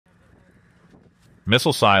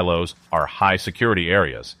Missile silos are high-security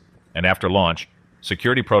areas, and after launch,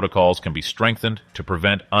 security protocols can be strengthened to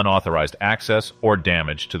prevent unauthorized access or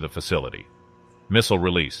damage to the facility. Missile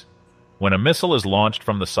release. When a missile is launched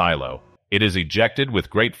from the silo, it is ejected with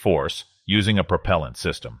great force using a propellant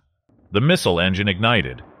system. The missile engine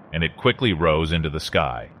ignited, and it quickly rose into the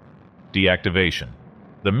sky. Deactivation.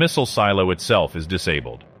 The missile silo itself is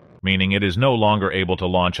disabled, meaning it is no longer able to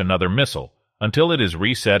launch another missile until it is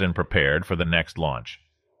reset and prepared for the next launch.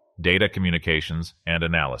 Data communications and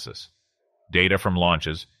analysis. Data from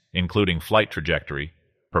launches, including flight trajectory,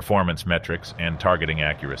 performance metrics, and targeting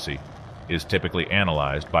accuracy, is typically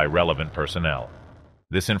analyzed by relevant personnel.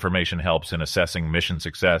 This information helps in assessing mission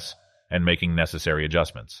success and making necessary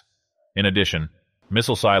adjustments. In addition,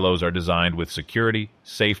 missile silos are designed with security,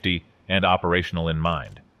 safety, and operational in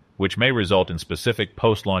mind, which may result in specific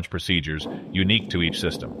post-launch procedures unique to each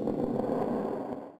system.